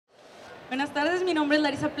Buenas tardes, mi nombre es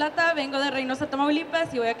Larissa Plata, vengo de Reynosa,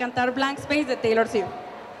 Tamaulipas y voy a cantar Blank Space de Taylor Swift.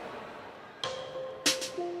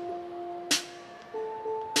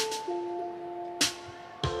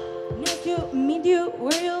 Nice to meet you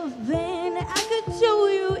where you've been. I could show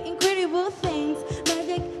you incredible things.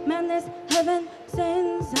 Magic, madness, heaven,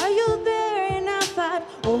 sense. Are you there? And I thought,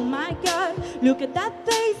 oh my God, look at that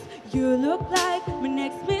face. You look like my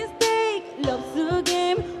next mistake. Love's a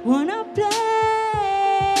game, wanna play.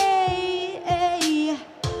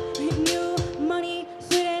 New money,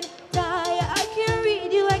 suit and tie. I can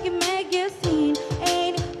read you like a magazine.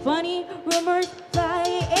 Ain't funny, rumors fly.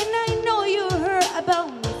 And I know you heard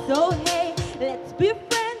about me. So hey, let's be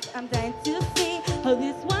friends. I'm dying to see how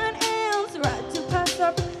this one ends. Right to pass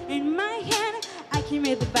up in my hand. I can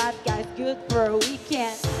make the bad guys good for a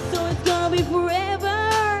weekend. So it's gonna be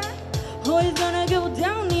forever. Oh, it's gonna go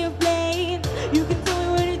down in flames. You can tell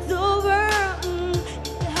me when it's over.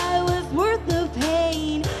 How it was worth the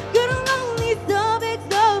pain. Good or lonely, stop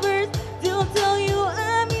ex-lovers. Don't tell you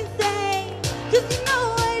I'm insane. 'Cause you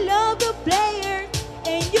know I love the players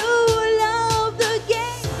and you love the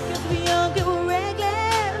game. 'Cause we all get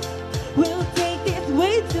reckless. We'll take this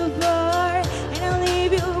way too far. And I'll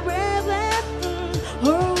leave you breathless,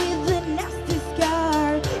 or with a nasty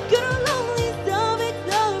scar. Good or lonely, stop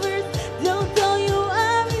ex-lovers. Don't tell you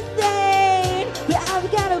I'm insane. But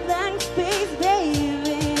I've got a blank space,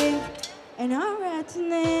 baby, and I'll write your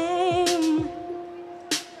name.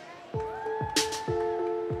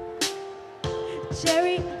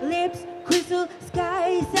 Cherry lips, crystal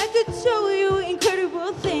skies. I could show you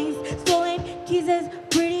incredible things. Stolen kisses,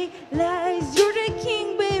 pretty lies. You're the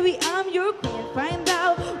king, baby, I'm your queen. Find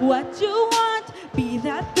out what you want. Be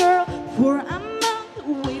that girl for a month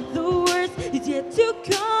with the worst is yet to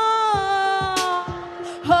come.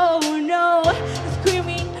 Oh no,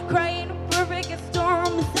 screaming, crying, perfect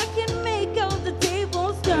storms. I can make out the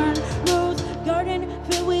tables turn. Rose garden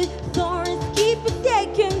filled with thorns. Keep it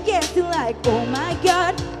second guessing like, oh my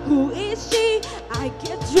God, who is she? I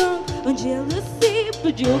get drunk on jealousy,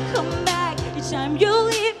 but you'll come back each time you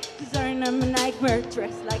leave. 'Cause I'm a nightmare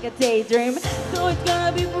dressed like a daydream. So it's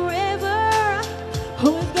gonna be forever.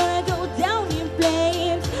 Oh, it's gonna go down in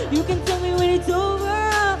flames. You can tell me when it's over.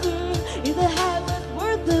 If the high was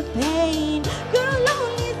worth the pain. Good or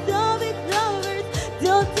lonely, stop it, lovers.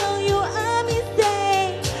 Don't tell you I'm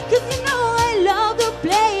insane. 'Cause you know I love the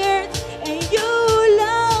players and you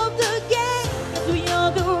love the game. 'Cause we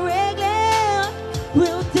all go reckless.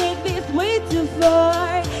 We'll take this way too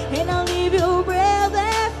far. And I'll leave you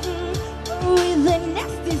breathless, with a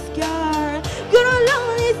nasty scar. Good or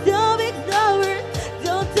lonely, stop it, lovers.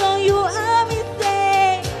 Don't tell you I'm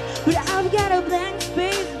insane. But I've got a blank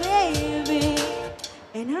space, baby,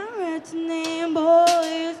 and I write your name.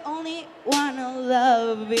 Boys only wanna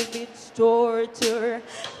love if it's torture.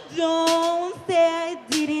 Don't say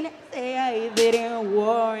I didn't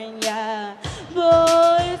warn ya.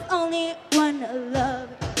 Boys only wanna love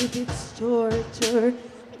if it's torture.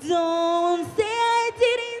 Don't say I